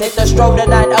east. Hit the stroll to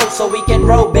 9-0 so we can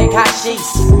roll big hot sheets.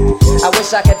 I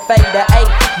wish I could fade the 8,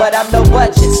 but I'm no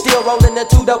budget. Still rolling the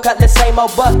 2 though, cut the same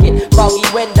old bucket. Foggy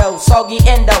windows, soggy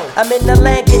endo. I'm in the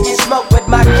land getting smoke with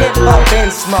my kinfolk. Been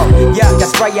smoke, yuck, I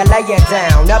spray you, lay it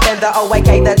down. Up in the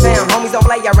OAK, the town. Homies don't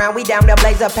play around, we down to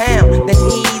blaze a pound. Then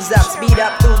ease up, speed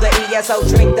up through the ESO.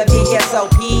 Drink the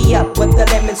VSOP up with the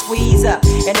lemon squeeze up.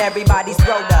 And everybody's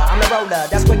roller, I'm the roller.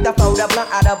 That's quick to fold a blunt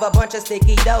out of a bunch of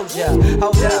sticky doja.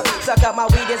 Hold up, suck up my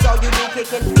weed, is all you need,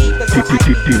 kicking feet.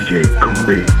 DJ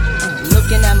Combi.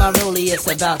 Looking at my rollie, it's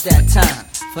about that time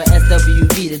for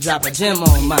SWV to drop a gem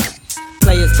on mine.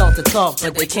 Players talk the talk,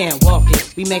 but they can't walk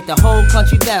it. We make the whole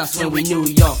country bounce when we New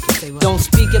York it. Don't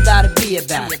speak about it, be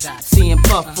about it. Seeing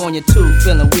Puff on your tube,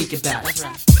 feeling weak about it.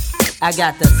 I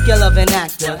got the skill of an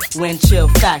actor, wind chill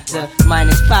factor,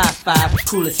 -5.5,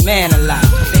 coolest man alive.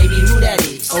 Baby, who that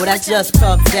is? Oh, that's just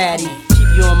Puff Daddy.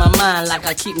 Keep you on my mind like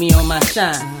I keep me on my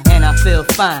shine. And I feel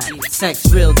fine, sex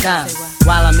real diamond.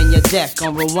 While I'm in your deck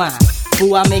on rewind.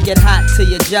 Ooh, I make it hot till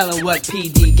you're gelling what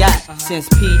PD got. Since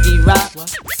PD rock,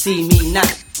 see me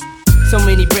not. So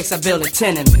many bricks, I build a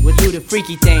tenement. We'll do the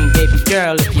freaky thing, baby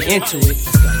girl, if you're into it.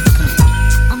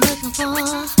 I'm looking for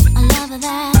a lover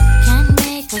that can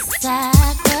make a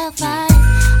sacrifice.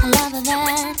 A lover that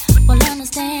will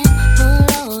understand,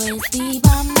 who'll always be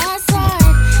by my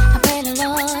side. I pray the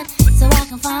Lord so I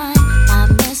can find my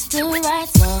Mr. Right.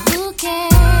 So who can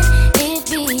it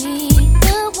be?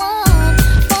 The one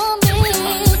for me.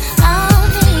 I'll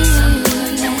need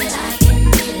someone that I can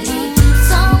believe,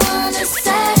 someone to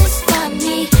satisfy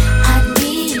me. I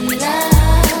need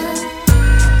love.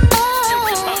 Oh,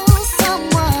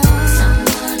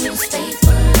 someone who's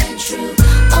faithful and true.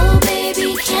 Oh, baby,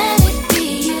 can it be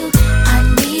you? I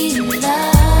need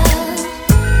love.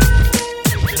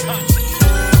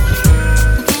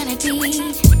 Can it be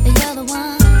that you're the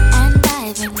one and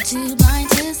I've been too blind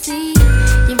to see?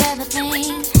 You're everything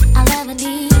I'll ever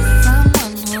need.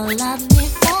 Someone who'll love me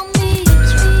for me.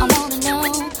 I wanna know,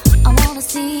 I wanna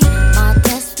see my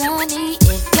destiny.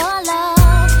 If your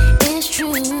love is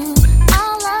true,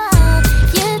 I'll love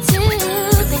you too.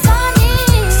 'Cause I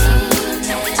need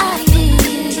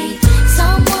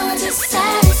someone to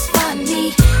satisfy me.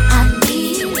 I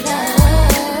need love.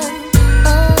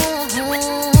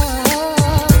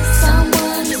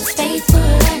 Someone who's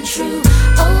faithful and true.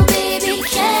 Oh, baby,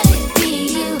 can it be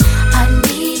you? I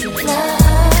need love.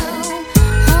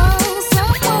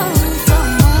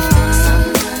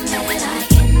 Someone that I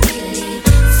can believe,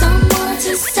 someone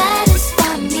to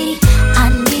satisfy me. I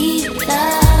need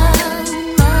love.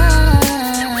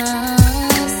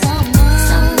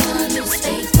 Someone who's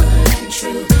faithful and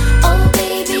true. Oh,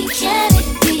 baby, can it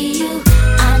be you?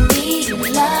 I need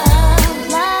love,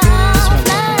 love,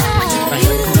 love.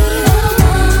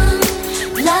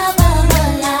 You love of a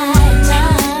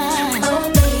lifetime. Oh,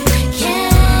 baby,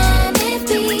 can it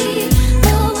be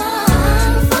the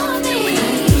one for me?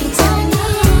 Tell me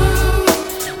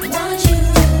what you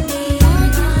need,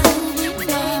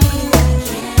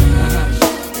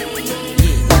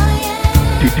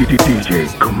 baby. DJ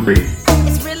Combi.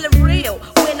 It's really real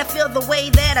when I feel the way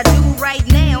that I do right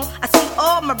now. I see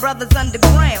all my brothers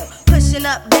underground pushing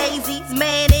up daisies.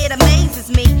 Man, it amazes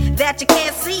me that you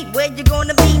can't see where you're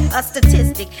gonna be. A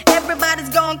statistic, everybody's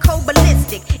gone cold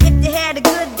ballistic. If you had a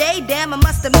good day, damn, I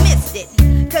must have missed it.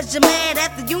 'Cause you're mad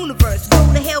at the universe. Go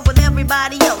to hell with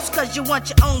everybody else, 'cause you want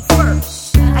your own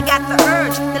first. I got the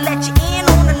urge to let you in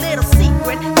on a little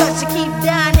secret, 'cause you keep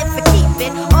dying if you keep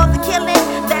it. All the killing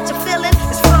that you're feeling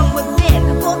is from within.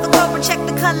 Pull the cover, check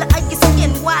the color of your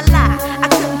skin. Why lie? I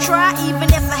couldn't try even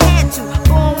if I had to.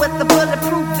 Born with a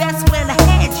bulletproof vest when I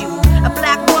had you. A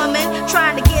black woman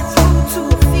trying to get through to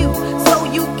a few, so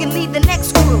you can lead the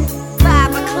next crew.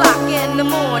 5 o'clock in the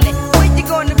morning, where you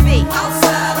gonna be?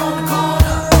 Outside on the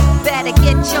corner. Better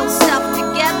get yourself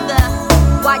together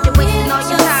while you're wasting all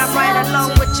your time right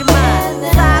along with your mind.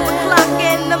 5 o'clock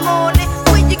in the morning,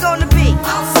 where you gonna be?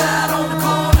 Outside on the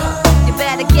corner. You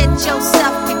better get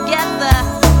yourself together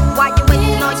while you're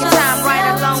wasting all your time right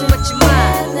along with your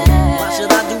mind. What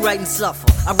should I do right and suffer.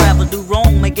 I'd rather do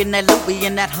wrong, making that loot,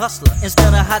 being that hustler.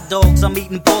 Instead of hot dogs, I'm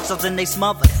eating pork chops and they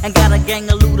smothered. And got a gang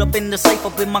of loot up in the safe,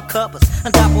 up in my cupboards.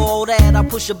 On top of all that, I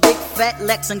push a big fat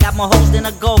Lex and got my hoes in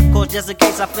a golf course just in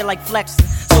case I feel like flexing.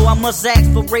 So I must ask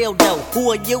for real though,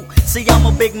 who are you? See, I'm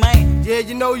a big man. Yeah,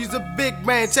 you know you's a big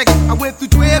man. Check it. I went through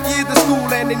 12 years of school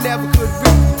and they never could reach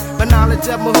me. My knowledge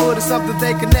of my hood is something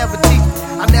they could never teach me.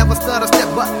 I never stutter step,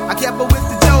 but I kept up with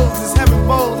the Joneses,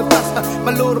 herringbones and plus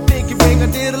my little pinky ring. I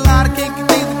did a lot of kinky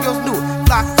things the girls knew.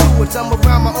 Flock to it, some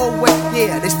around my old way.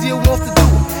 Yeah, they still want to do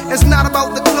it. It's not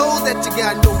about the clothes that you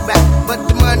got in your back, but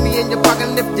the money in your pocket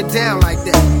lift you down like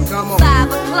that. Come on. 5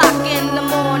 o'clock in the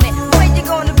morning, where you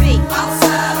gonna be?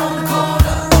 Outside on the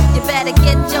corner. You better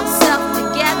get yourself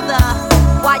together.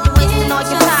 While you wasting all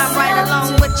your time right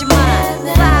along with your mind.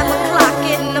 5 o'clock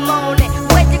in the morning,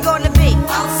 where you gonna be?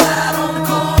 Outside on the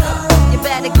corner. You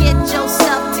better get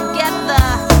yourself together.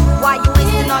 While you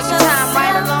wasting all your time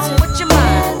right along with your mind.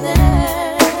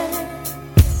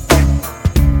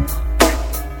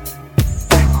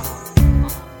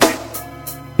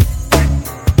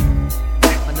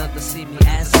 Another see me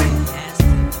as me.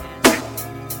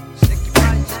 Shake your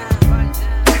body down.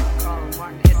 Carl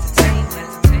Martin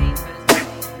Entertainment.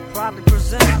 Proudly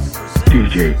presents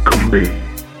DJ Kumbi.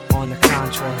 On the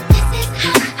contrary.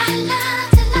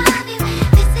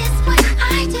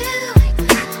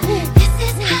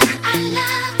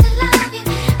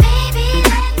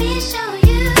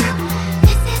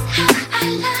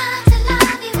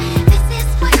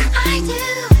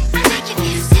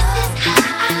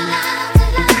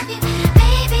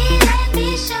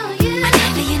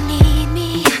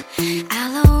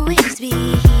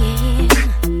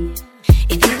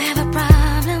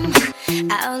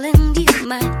 I'll lend you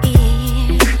my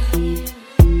ear.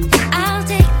 I'll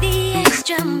take the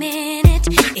extra minute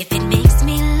if it makes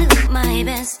me look my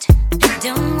best.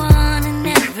 Don't want an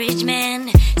average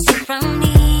man, so from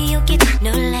me you'll get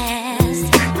no less.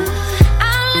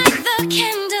 I'll light the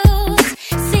candles,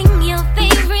 sing your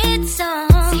favorite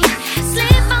song,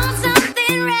 slip on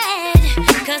something red,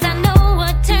 'cause I know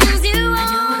what turns you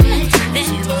on. Then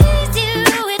tease you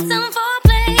with some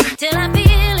foreplay till I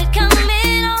feel it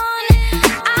coming on.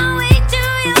 I'll wait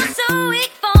till you're so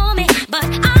weak for me, but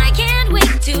I can't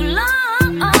wait too long.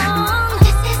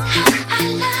 This is how I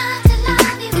love to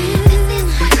love you. This is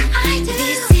what I do.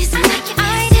 This is what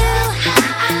I do.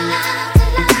 I love to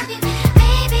love you.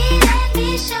 Baby, let me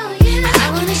show you. I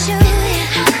wanna show you.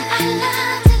 I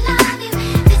love to love you.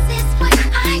 This is what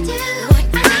I do. What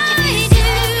I do.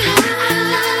 I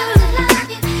love to love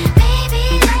you. Baby,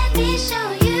 let me show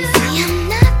you. See, I'm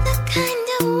not the kind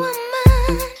of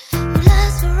woman who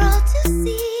loves for all to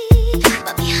see,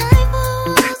 but behind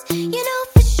walls, you know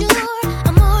for sure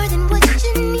I'm more than what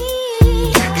you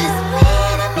need. 'Cause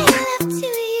when I make love to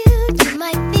you, you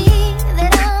might think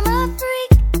that I'm a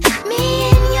freak. Me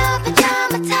in your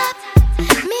pajama top,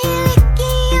 me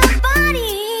licking your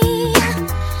body.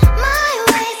 My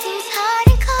way seems hard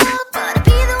and cold, but I'll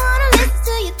be the one who listens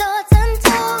to your thoughts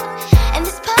untold. And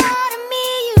this part of me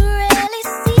you rarely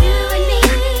see.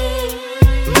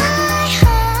 My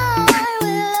heart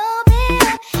will open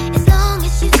up as long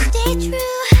as you stay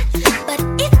true. But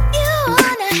if you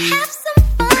wanna have some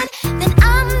fun, then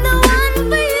I'm the one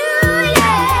for you.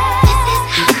 Yeah, this is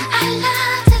how I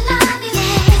love to love you.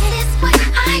 This is what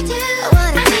I do. I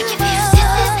wanna make you feel.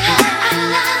 This is how I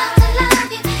love to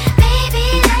love you. Baby,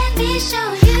 let me show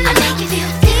you. I make you feel.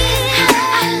 This is how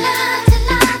I love to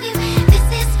love you. This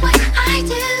is what I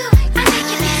do. I make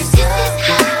you feel. This is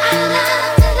how I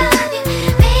love to love you.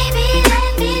 Baby,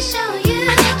 let me show you.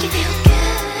 I make you feel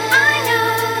good. I know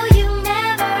you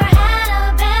never had a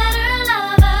better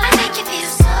lover. I make you feel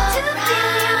so right.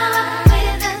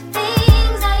 With the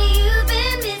things that you've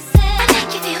been missing. I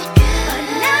make you feel good. But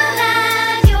now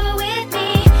that you're with me,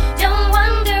 don't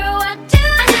wonder what to do.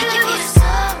 I make you feel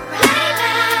so right. Lay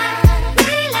back,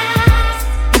 relax.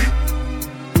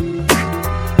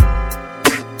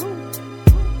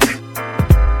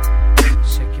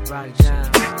 Shake your body down.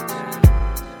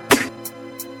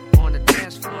 On the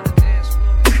dance floor.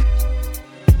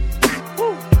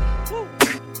 Woo, woo.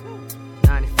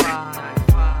 95.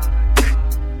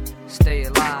 Stay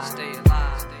alive.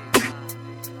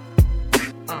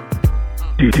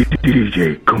 DJ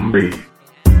Kumbi.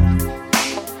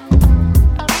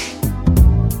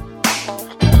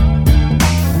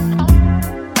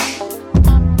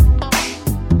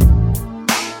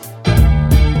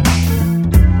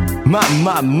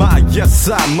 My, yes,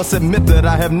 I must admit that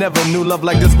I have never knew love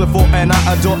like this before, and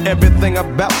I adore everything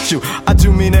about you. I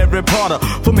do mean every part of,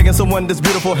 for making someone this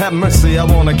beautiful. Have mercy, I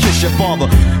wanna kiss your father.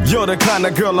 You're the kind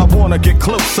of girl I wanna get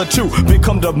closer to,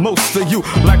 become the most of you,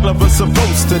 like love is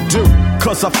supposed to do.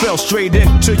 Cause I fell straight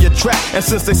into your trap, and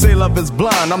since they say love is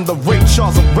blind, I'm the Ray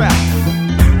Charles of rap.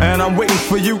 And I'm waiting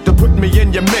for you to put me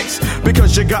in your mix,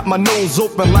 because you got my nose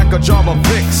open like a jar of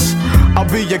Vicks. I'll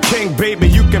be your king, baby,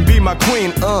 you can be my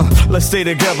queen. Let's stay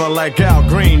together like Al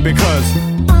Green, because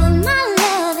all my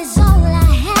love is all I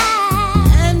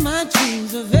have, and my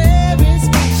dreams are very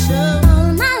special.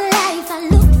 All my life I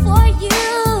look for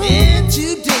you, and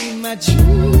today my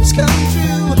dreams come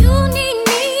true. You need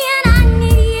me and I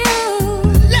need you.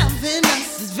 Loving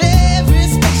us is very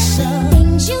special.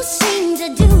 Things you seem to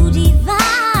do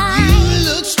divine. You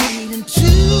look straight into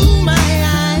my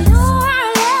eyes. Know our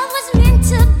love was meant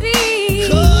to be,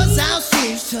 'cause our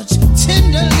souls touch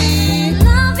tenderly.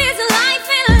 Love is life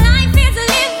and life is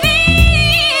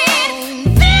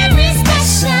living. Very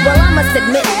special. Well, I must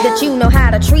admit that you know how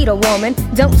to treat a woman.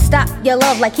 Don't stop your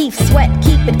love like Keith Sweat,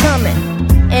 keep it coming.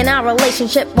 And our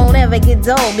relationship won't ever get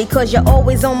dull, because you're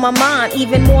always on my mind,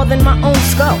 even more than my own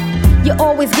skull. You're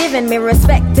always giving me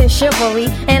respect and chivalry,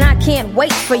 and I can't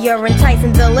wait for your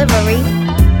enticing delivery.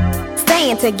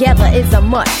 Staying together is a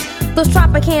must. Those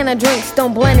Tropicana drinks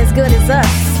don't blend as good as us.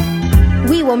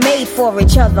 We were made for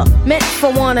each other, meant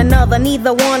for one another.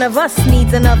 Neither one of us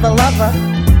needs another lover.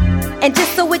 And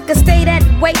just so it could stay that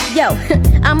way, yo,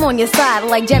 I'm on your side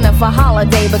like Jennifer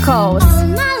Holliday, because all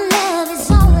my love is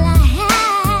all I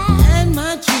have, and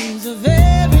my dreams are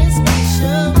very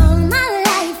special. All my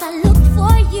life I look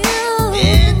for you,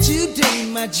 and today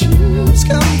my dreams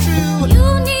come true. You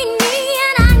need me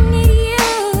and I need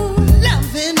you.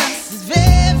 Loving us is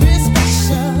very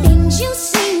special. Things you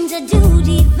seem to do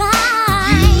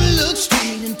divine. You look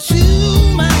straight into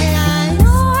my eyes.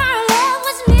 Know our love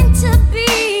was meant to be,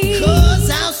 'cause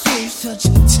our souls touch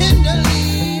tenderly.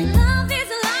 love is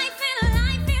life and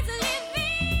life is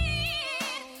living.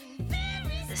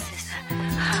 This is a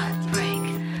heartbreak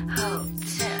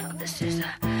hotel. This is a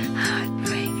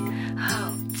heartbreak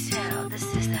hotel. This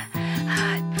is a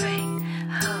heartbreak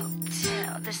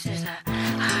hotel. This is a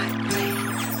heartbreak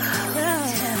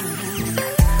hotel. This is a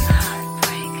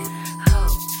heartbreak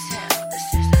hotel. This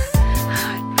is a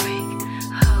heartbreak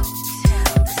hotel.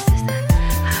 This is a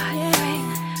heartbreak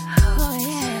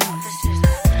hotel. This is a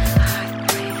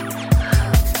heartbreak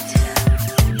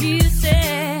hotel. You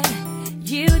said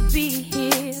you'd be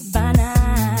here by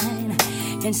 9,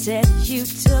 and said you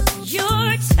took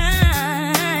your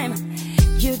time.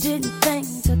 You didn't think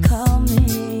to call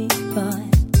me, but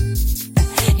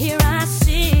here I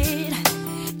sit,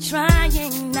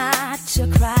 trying not to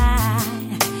cry,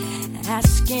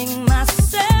 asking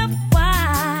myself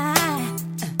why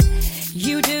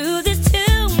you do this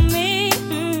to me,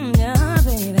 oh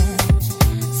baby.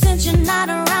 Since you're not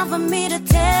around for me to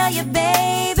tell you,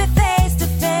 baby, face to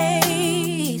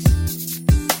face,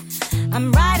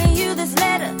 I'm writing you this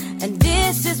letter, and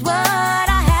this is what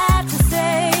I have to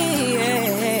say.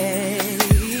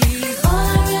 All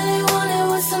I really wanted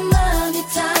was some of your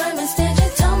time. Instead you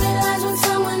told me lies when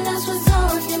someone else was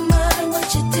on your mind. What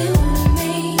you do to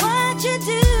me? What you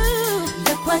do?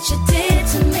 Look what you did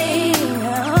to me.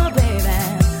 Oh baby,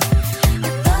 I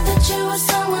thought that you were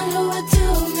someone who would do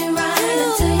me right,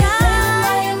 until you played with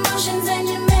my emotions and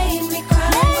you made me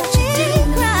cry. What you do to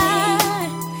me?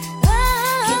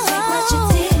 Can't take what you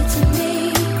did to me.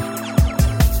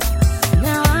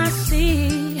 now I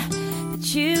see that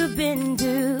you've been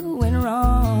doing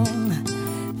wrong,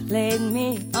 played me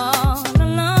all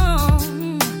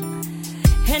alone,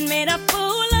 and made a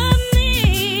fool of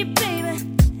me, baby.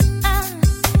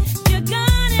 You're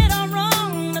gone and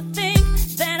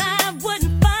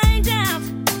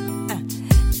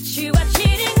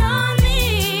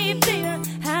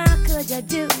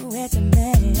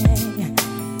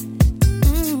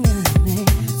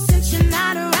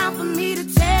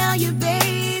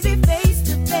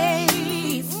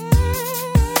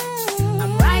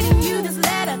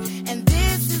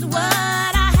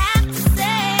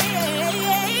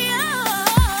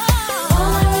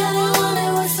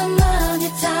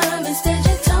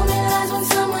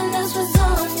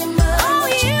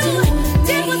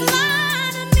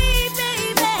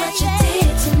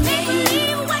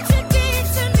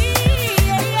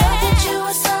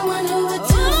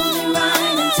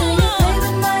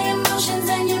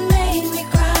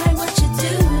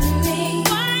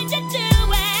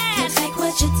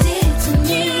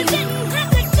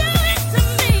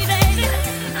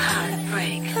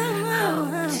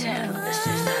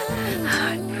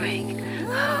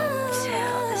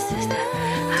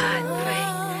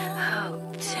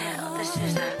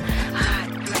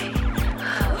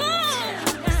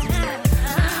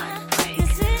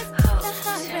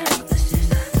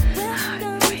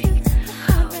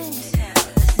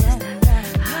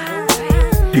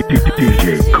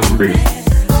DJ Combi.